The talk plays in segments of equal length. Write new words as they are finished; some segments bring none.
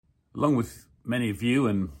Along with many of you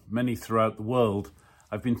and many throughout the world,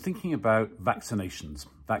 I've been thinking about vaccinations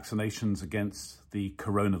against the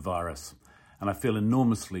coronavirus, and I feel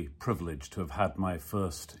enormously privileged to have had my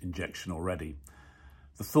first injection already.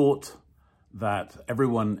 The thought that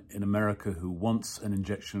everyone in America who wants an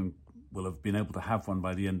injection will have been able to have one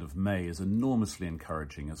by the end of May is enormously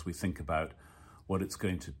encouraging as we think about what it's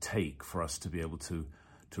going to take for us to be able to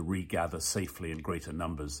regather safely in greater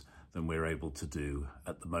numbers than we're able to do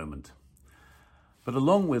at the moment. But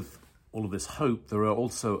along with all of this hope, there are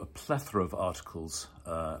also a plethora of articles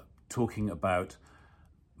talking about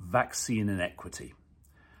vaccine inequity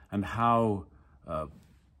and how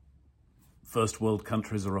first world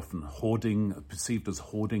countries are often perceived as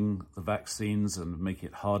hoarding the vaccines and making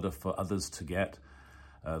it harder for others to get.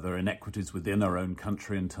 There are inequities within our own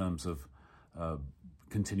country in terms of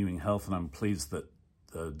continuing health, and I'm pleased that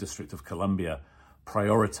the District of Columbia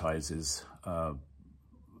prioritizes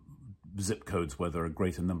zip codes where there are a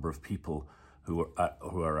greater number of people who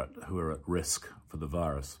are at risk for the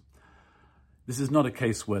virus. This is not a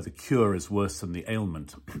case where the cure is worse than the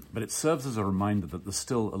ailment, but it serves as a reminder that there's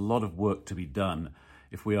still a lot of work to be done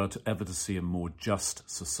if we are ever to see a more just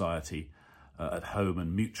society at home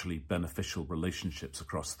and mutually beneficial relationships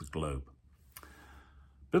across the globe.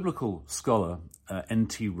 Biblical scholar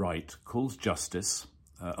N.T. Wright calls justice,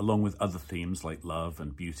 along with other themes like love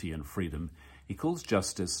and beauty and freedom, he calls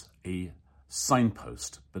justice a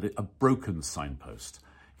signpost, but a broken signpost.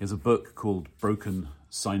 He has a book called Broken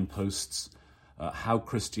Signposts, How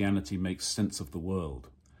Christianity Makes Sense of the World.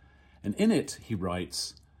 And in it, he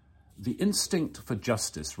writes, the instinct for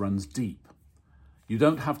justice runs deep. You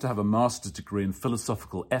don't have to have a master's degree in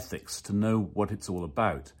philosophical ethics to know what it's all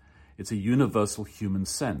about. It's a universal human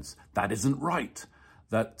sense. That isn't right.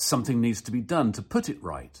 That something needs to be done to put it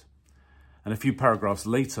right. And a few paragraphs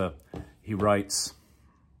later, he writes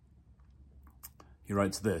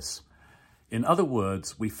this. In other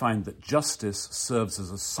words, we find that justice serves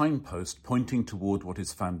as a signpost pointing toward what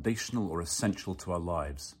is foundational or essential to our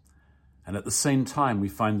lives. And at the same time, we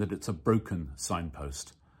find that it's a broken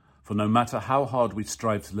signpost. For no matter how hard we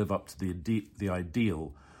strive to live up to the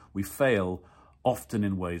ideal, we fail often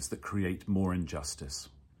in ways that create more injustice.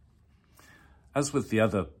 As with the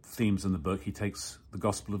other themes in the book, he takes the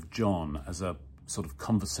Gospel of John as a sort of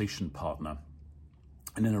conversation partner.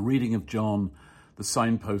 And in a reading of John, the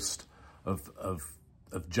signpost of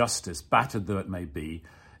justice, battered though it may be,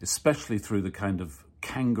 especially through the kind of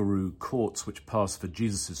kangaroo courts which pass for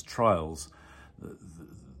Jesus' trials,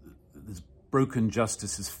 this broken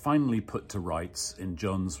justice is finally put to rights in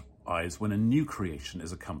John's eyes when a new creation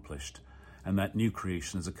is accomplished, and that new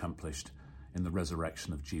creation is accomplished in the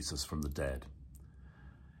resurrection of Jesus from the dead.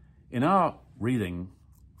 In our reading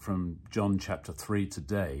from John chapter 3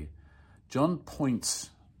 today, John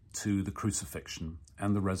points to the crucifixion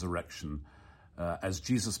and the resurrection as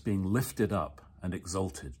Jesus being lifted up and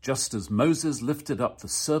exalted. Just as Moses lifted up the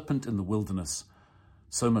serpent in the wilderness,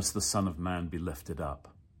 so must the Son of Man be lifted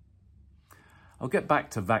up. I'll get back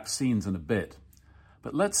to vaccines in a bit,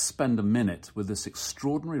 but let's spend a minute with this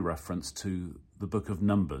extraordinary reference to the book of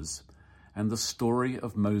Numbers and the story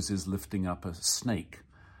of Moses lifting up a snake.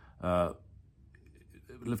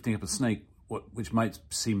 Which might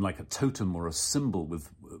seem like a totem or a symbol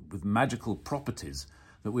with magical properties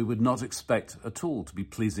that we would not expect at all to be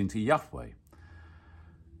pleasing to Yahweh.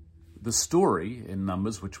 The story in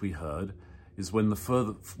Numbers, which we heard, is when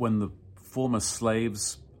the former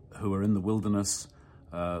slaves who were in the wilderness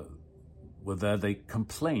were there, they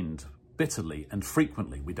complained bitterly and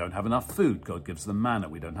frequently. We don't have enough food. God gives them manna.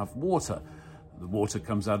 We don't have water. The water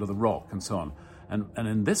comes out of the rock and so on. And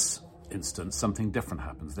in this instance, something different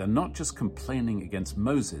happens. They're not just complaining against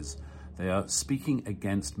Moses, they are speaking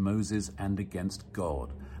against Moses and against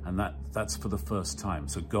God. And that's for the first time.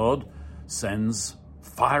 So God sends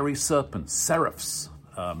fiery serpents, seraphs,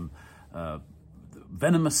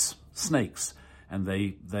 venomous snakes, and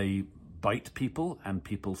they bite people and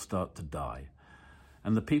people start to die.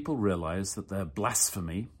 And the people realize that their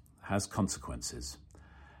blasphemy has consequences,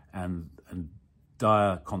 and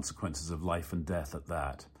dire consequences of life and death at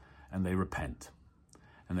that. And they repent.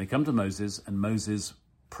 And they come to Moses, and Moses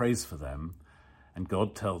prays for them, and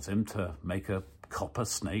God tells him to make a copper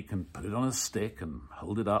snake and put it on a stick and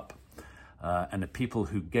hold it up. And the people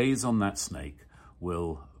who gaze on that snake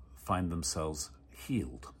will find themselves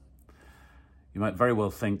healed. You might very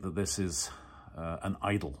well think that this is an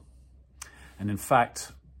idol. And in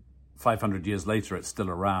fact, 500 years later, it's still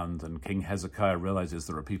around, and King Hezekiah realizes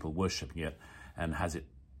there are people worshipping it and has it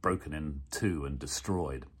broken in two and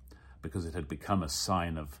destroyed, because it had become a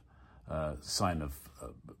sign of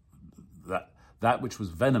That which was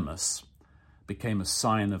venomous became a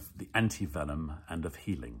sign of the anti-venom and of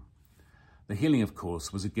healing. The healing, of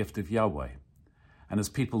course, was a gift of Yahweh. And as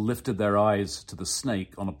people lifted their eyes to the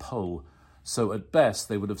snake on a pole, so at best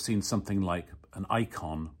they would have seen something like an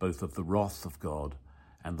icon both of the wrath of God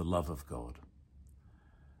and the love of God.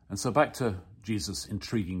 And so back to Jesus'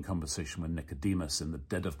 intriguing conversation with Nicodemus in the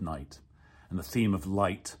dead of night, and the theme of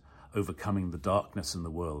light overcoming the darkness in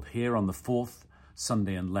the world. Here on the fourth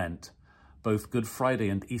Sunday in Lent, both Good Friday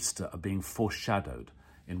and Easter are being foreshadowed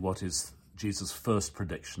in what is Jesus' first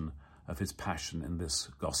prediction of his passion in this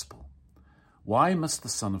gospel. Why must the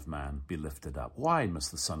Son of Man be lifted up? Why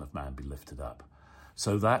must the Son of Man be lifted up?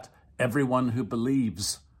 So that everyone who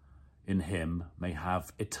believes in him may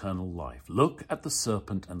have eternal life. Look at the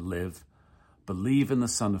serpent and live. Believe in the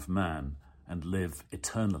Son of Man and live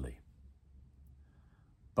eternally.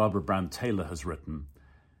 Barbara Brown Taylor has written,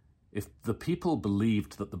 if the people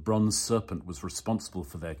believed that the bronze serpent was responsible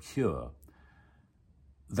for their cure,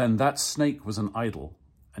 then that snake was an idol,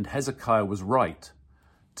 and Hezekiah was right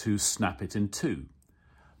to snap it in two.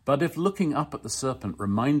 But if looking up at the serpent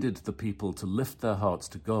reminded the people to lift their hearts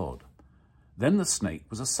to God, then the snake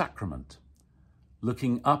was a sacrament.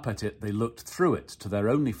 Looking up at it, they looked through it to their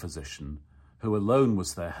only physician, who alone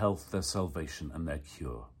was their health, their salvation, and their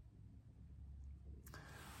cure.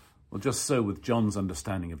 Well, just so with John's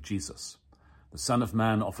understanding of Jesus. The Son of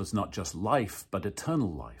Man offers not just life, but eternal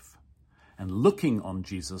life. And looking on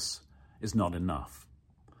Jesus is not enough.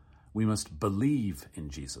 We must believe in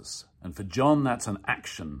Jesus. And for John, that's an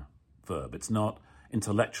action verb. It's not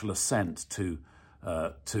intellectual assent to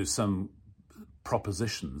some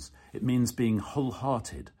propositions. It means being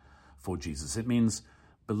wholehearted for Jesus. It means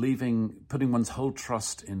believing, putting one's whole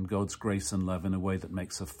trust in God's grace and love in a way that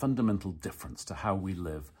makes a fundamental difference to how we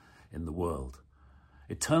live in the world.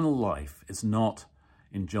 Eternal life is not,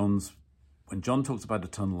 when John talks about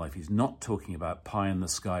eternal life, he's not talking about pie in the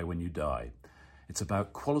sky when you die. It's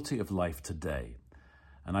about quality of life today.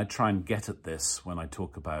 And I try and get at this when I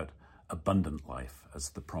talk about abundant life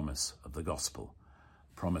as the promise of the gospel.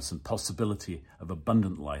 Promise and possibility of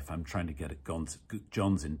abundant life. I'm trying to get at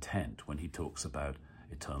John's intent when he talks about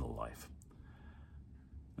eternal life.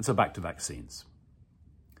 And so back to vaccines.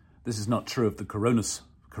 This is not true of the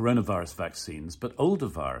coronavirus vaccines, but older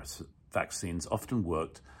virus vaccines often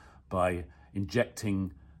worked by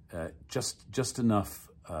injecting just enough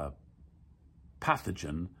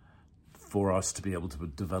pathogen for us to be able to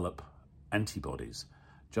develop antibodies.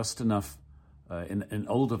 Just enough. In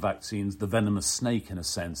older vaccines, the venomous snake, in a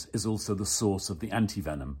sense, is also the source of the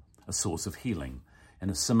antivenom, a source of healing. In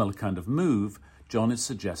a similar kind of move, John is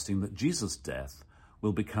suggesting that Jesus' death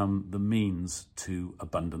will become the means to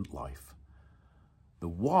abundant life. The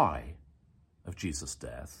why of Jesus'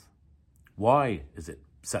 death, why is it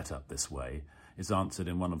set up this way, is answered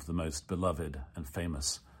in one of the most beloved and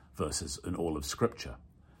famous verses in all of Scripture.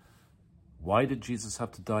 Why did Jesus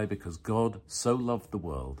have to die? Because God so loved the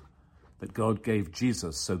world that God gave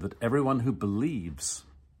Jesus so that everyone who believes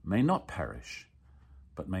may not perish,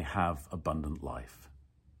 but may have abundant life.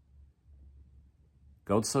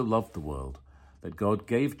 God so loved the world that God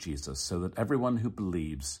gave Jesus so that everyone who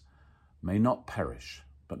believes may not perish,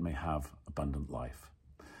 but may have abundant life.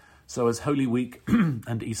 So as Holy Week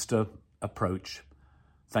and Easter approach,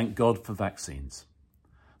 thank God for vaccines.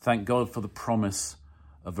 Thank God for the promise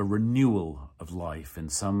of a renewal of life in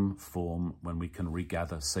some form when we can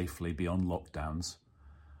regather safely beyond lockdowns.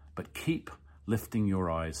 But keep lifting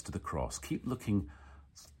your eyes to the cross. Keep looking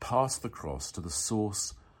past the cross to the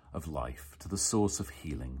source of life, to the source of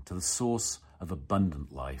healing, to the source of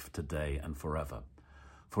abundant life today and forever.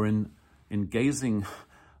 For in gazing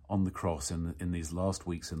on the cross in these last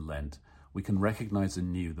weeks in Lent, we can recognize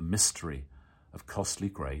anew the mystery of costly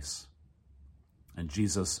grace and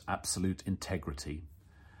Jesus' absolute integrity,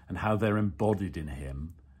 and how they're embodied in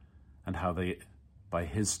him, and how they, by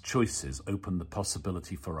his choices, open the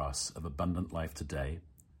possibility for us of abundant life today,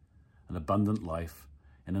 an abundant life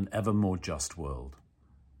in an ever more just world,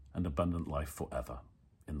 and abundant life forever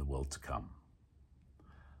in the world to come.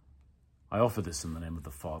 I offer this in the name of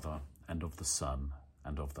the Father, and of the Son,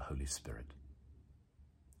 and of the Holy Spirit.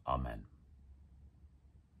 Amen.